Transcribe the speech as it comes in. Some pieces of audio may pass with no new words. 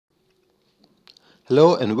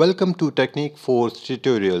Hello and welcome to Teknikforce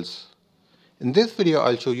tutorials. In this video,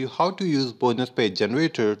 I'll show you how to use bonus page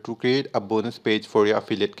generator to create a bonus page for your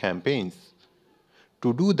affiliate campaigns.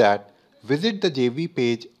 To do that, visit the JV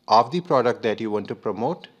page of the product that you want to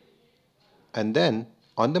promote and then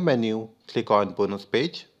on the menu, click on bonus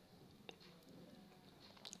page.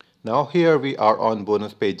 Now here we are on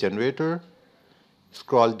bonus page generator.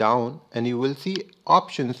 Scroll down and you will see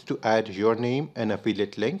options to add your name and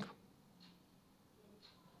affiliate link.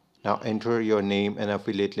 Now enter your name and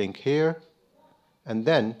affiliate link here and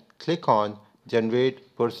then click on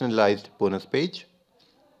generate personalized bonus page.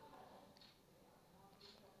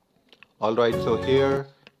 Alright, so here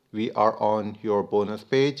we are on your bonus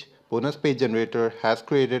page. Bonus page generator has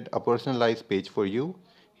created a personalized page for you.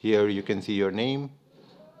 Here you can see your name,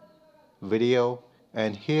 video,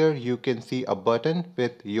 and here you can see a button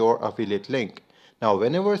with your affiliate link. Now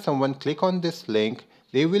whenever someone click on this link,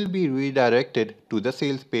 they will be redirected to the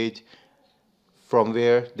sales page from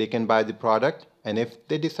where they can buy the product, and if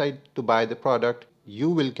they decide to buy the product, you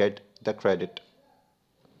will get the credit.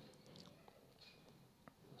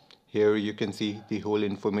 Here you can see the whole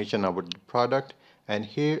information about the product, and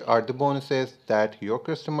here are the bonuses that your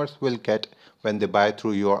customers will get when they buy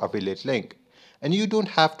through your affiliate link. And you don't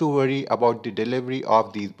have to worry about the delivery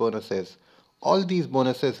of these bonuses. All these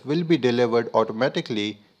bonuses will be delivered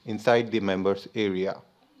automatically inside the members area.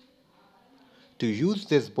 To use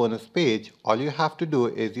this bonus page, all you have to do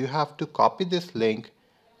is you have to copy this link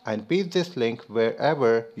and paste this link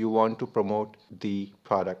wherever you want to promote the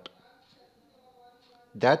product.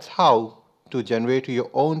 That's how to generate your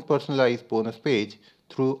own personalized bonus page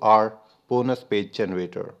through our bonus page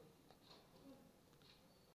generator.